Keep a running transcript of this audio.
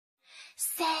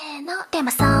せーので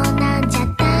もそうなんじゃ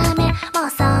ダメ、もう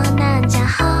そうなんじゃ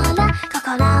ほら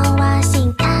心は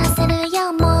進化する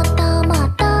よもっとも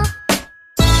っと。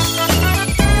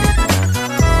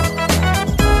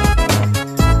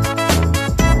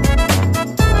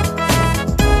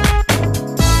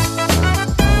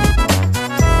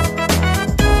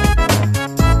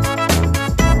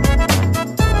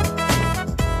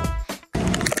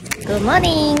Good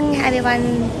morning,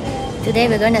 everyone. Today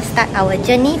we're going to start our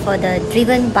journey for the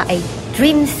Driven by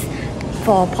Dreams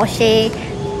for Porsche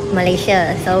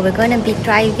Malaysia. So we're going to be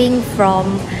driving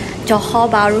from Johor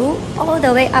Bahru all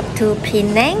the way up to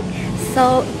Penang.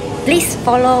 So please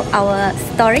follow our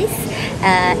stories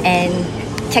and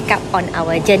check up on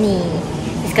our journey.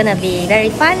 It's going to be very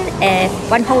fun,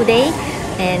 one whole day,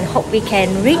 and hope we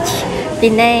can reach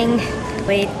Penang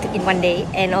in one day.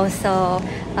 And also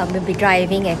we'll be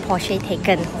driving a Porsche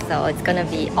Taycan, so it's gonna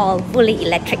be all fully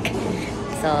electric.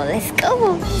 So let's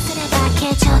go!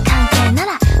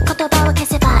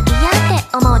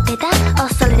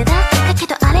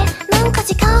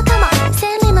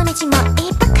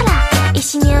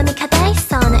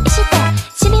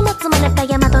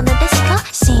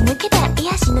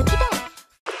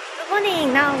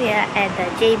 morning, now we are at the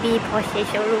JB Porsche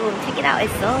showroom. Check it out,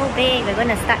 it's so big. We're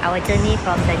gonna start our journey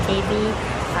from the JB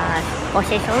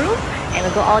Porsche showroom and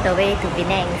we'll go all the way to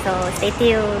Penang, so stay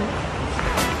tuned.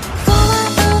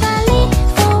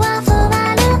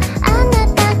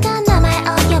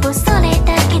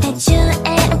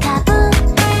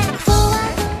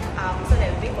 So that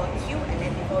we wait for queue and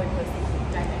then before we proceed to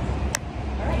drive.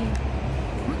 Alright?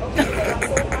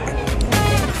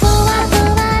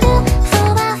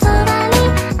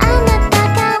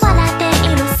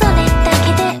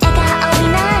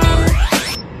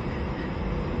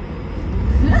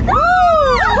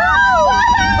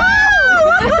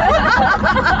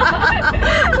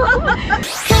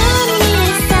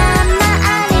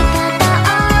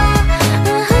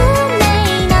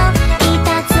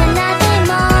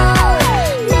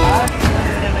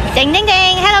 Ding ding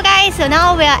ding! Hello guys, so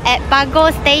now we are at Pago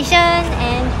station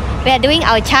and we are doing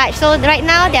our charge. So right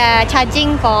now they are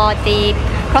charging for the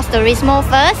Cross Turismo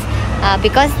first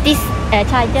because this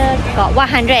charger got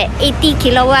 180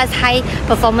 kilowatts high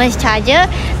performance charger.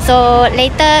 So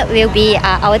later will be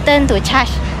our turn to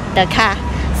charge the car.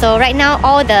 So right now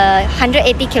all the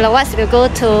 180 kilowatts will go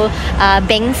to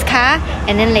Beng's car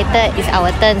and then later is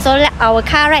our turn. So our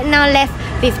car right now left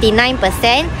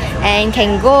 59% and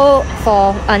can go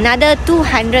for another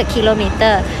 200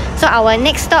 kilometers. So our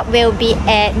next stop will be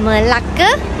at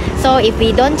Malacca. So if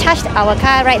we don't charge our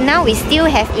car right now, we still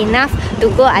have enough to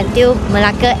go until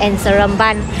Malacca and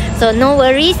Seremban. So no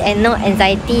worries and no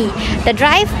anxiety. The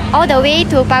drive all the way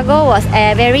to Pago was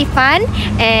very fun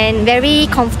and very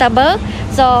comfortable.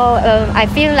 So I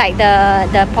feel like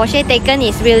the Porsche Taycan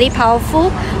is really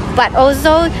powerful, but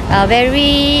also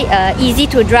very easy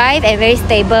to drive and very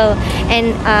stable.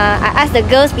 And I asked the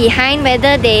girls behind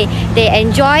whether they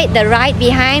enjoyed the ride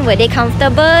behind. Were they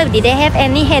comfortable? Did they have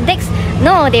any headaches?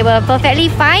 No, they were perfectly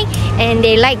fine and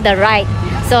they liked the ride.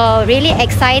 So really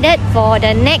excited for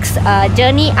the next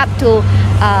journey up to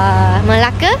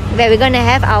Malacca, where we're gonna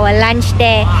have our lunch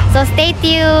there. So stay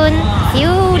tuned. See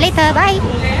you later. Bye.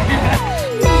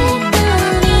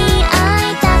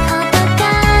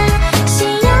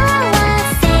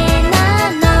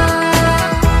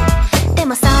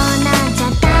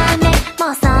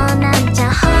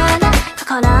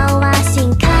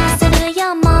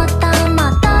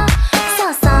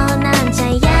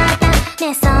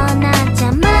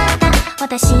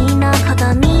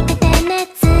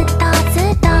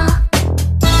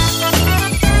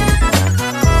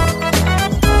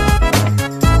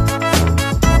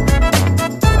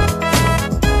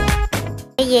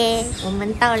 Yeah, 我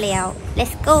们到了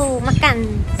Let's go マカン。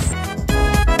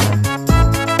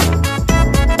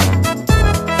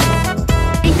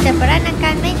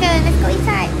Peranakan mention, let's go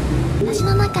inside. 私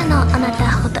の中のあな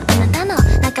たほどあなたの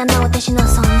中の私の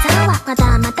存在はま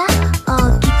だまだ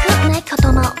大きくないこ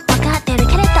とも分かってる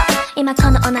けれど、今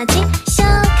この同じ瞬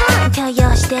間共有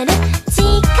してる時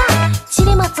間、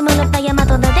塵も積もるば山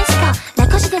となでしこ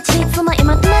残して塵積も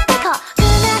今となってこク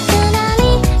ラクラリ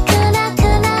クラク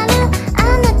ラルあ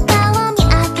なたを見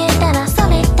上げたらそ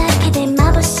れだけで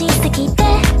眩しすぎて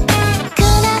クラ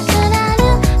クラル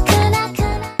クラクラ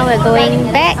We're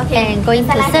going back and going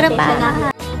to Seremban.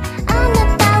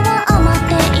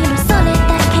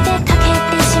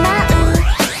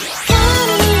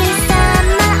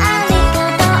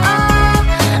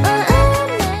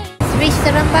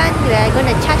 Seremban, we are going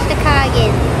to charge the car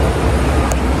again.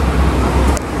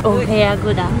 Okay,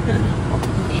 good.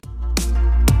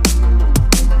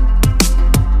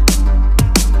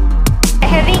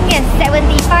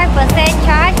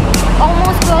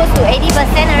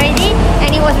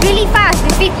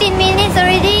 15 minutes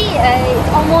already. It's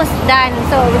almost done.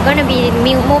 So we're gonna be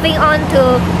moving on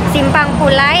to Simpang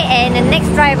Pulai, and the next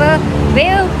driver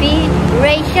will be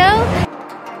Rachel.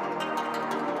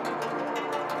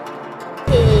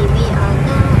 Okay, we are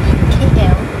now in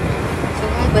KL.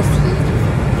 Sungai Besi.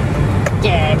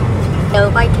 Jam. No,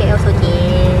 by KL so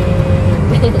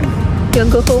jam.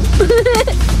 Don't go home.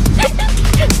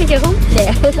 Go home.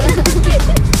 There.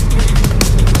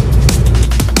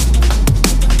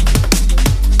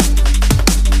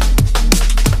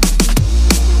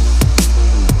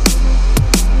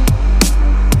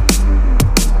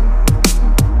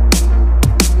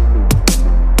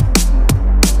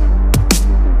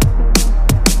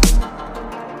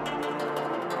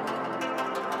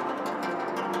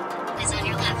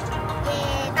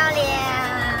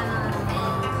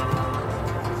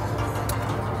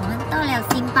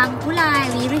 Simpang Pulai.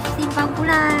 We reach Simpang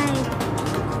Pulai.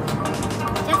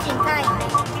 Just in time.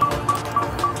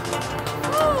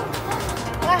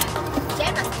 Wow,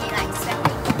 Jen must be like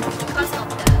sweating because of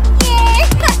the. Yeah.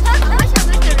 How much of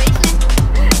the duration?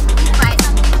 You buy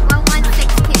something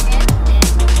 116 km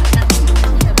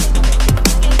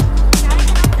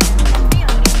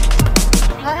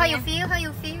How you feel? How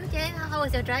you feel, Jen? How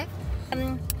was your drive?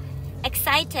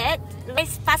 Excited.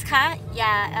 It's fast car,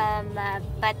 yeah,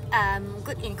 but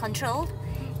good in control.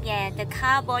 Yeah, the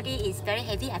car body is very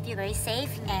heavy. I feel very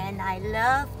safe, and I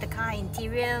love the car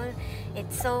interior.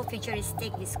 It's so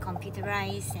futuristic. It's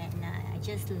computerized, and I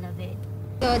just love it.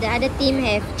 So the other team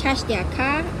have charged their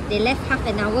car. They left half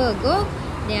an hour ago.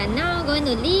 They are now going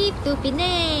to leave to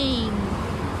Penang.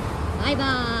 Bye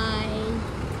bye.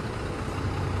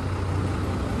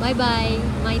 Bye bye.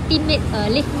 My teammate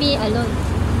leave me alone.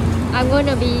 I'm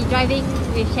gonna be driving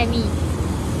with Shami.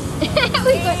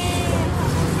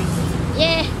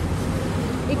 Yeah,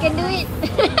 we can do it.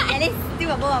 At least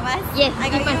two of both of us. Yes,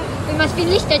 we must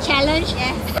finish the challenge.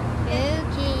 Yes.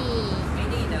 Okay,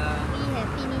 we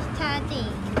have finished charging.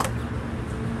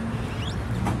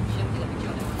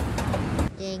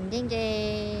 Ding ding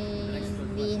ding.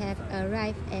 We have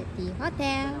arrived at the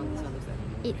hotel.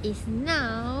 It is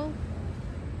now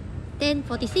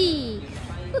 10:46.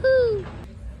 Woohoo!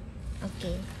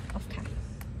 Okay, off car.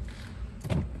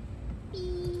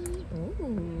 Ooh.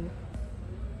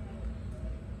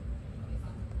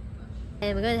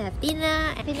 And we're gonna have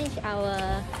dinner and finish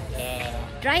our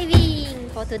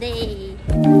driving for today.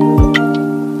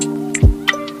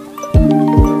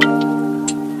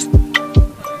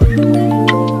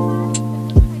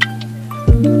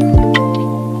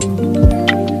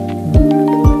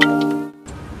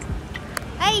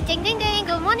 Hey, ding ding ding!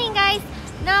 Good morning, guys.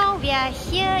 Now we are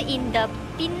here in the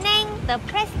Penang, the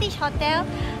Prestige Hotel.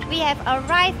 We have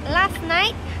arrived last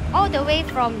night all the way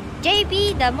from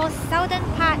JB, the most southern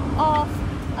part of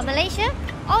Malaysia,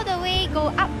 all the way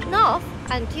go up north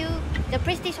until the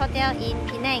Prestige Hotel in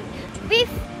Penang.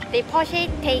 With the Porsche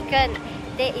Taycan,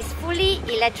 that is fully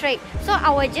electric. So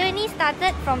our journey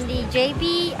started from the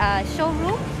JB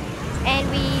showroom, and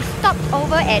we stopped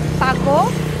over at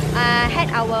Pago.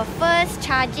 Had our first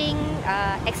charging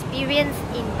experience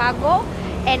in Pago,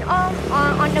 and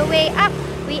on the way up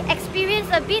we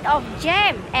experienced a bit of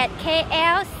jam at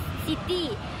KL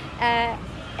City,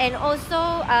 and also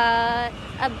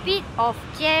a bit of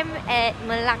jam at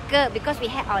Malacca because we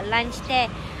had our lunch there.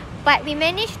 But we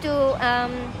managed to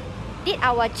did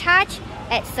our charge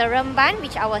at Seremban,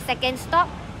 which our second stop,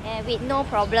 with no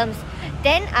problems.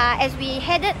 Then as we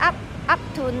headed up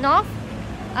to north,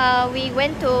 we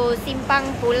went to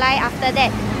Simpang Pulai after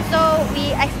that. So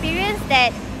we experienced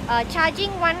that charging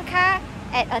one car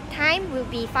at a time will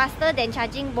be faster than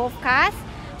charging both cars.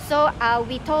 So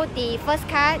we told the first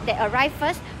car that arrived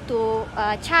first to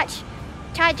charge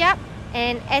up,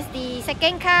 and as the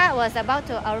second car was about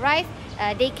to arrive,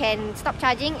 they can stop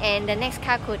charging, and the next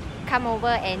car could come over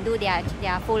and do their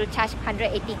full charge,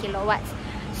 180 kilowatts.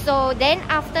 So then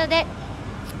after that,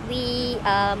 we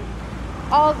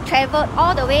all traveled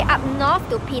all the way up north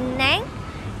to Penang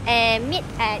and meet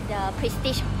at the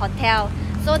Prestige Hotel.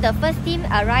 So the first team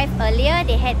arrived earlier,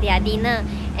 they had their dinner,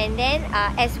 and then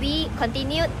as we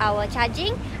continued our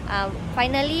charging,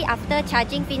 finally after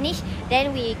charging finished,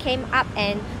 then we came up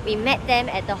and we met them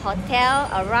at the hotel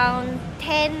around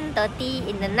 10:30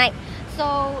 in the night.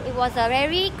 So it was a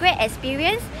very great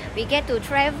experience. We get to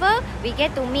travel, we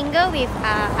get to mingle with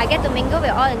I get to mingle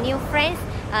with all the new friends,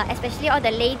 especially all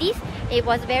the ladies. It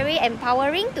was very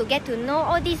empowering to get to know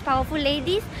all these powerful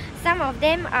ladies. Some of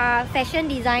them are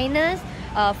fashion designers,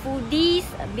 foodies,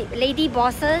 lady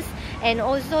bosses, and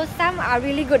also some are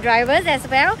really good drivers as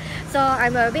well. So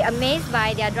I'm a bit amazed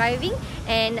by their driving.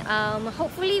 and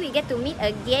hopefully we get to meet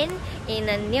again in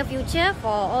the near future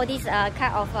for all these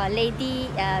kind of lady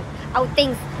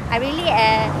outings. I really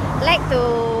like to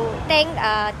thank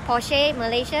Porsche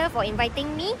Malaysia for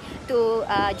inviting me to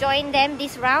join them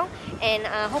this round, and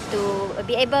hope to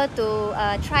be able to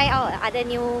try out other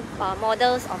new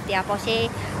models of their Porsche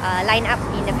lineup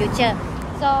in the future.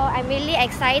 So I'm really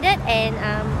excited, and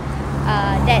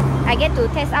that I get to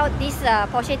test out this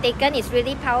Porsche Taycan. Is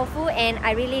really powerful, and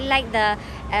I really like the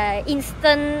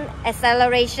instant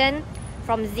acceleration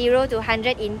from 0 to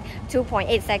 100 in 2.8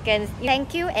 seconds.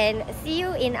 Thank you, and see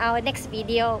you in our next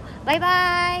video. Bye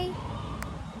bye.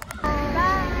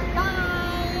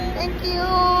 Bye. Thank you.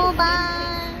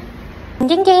 Bye.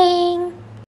 Ding ding.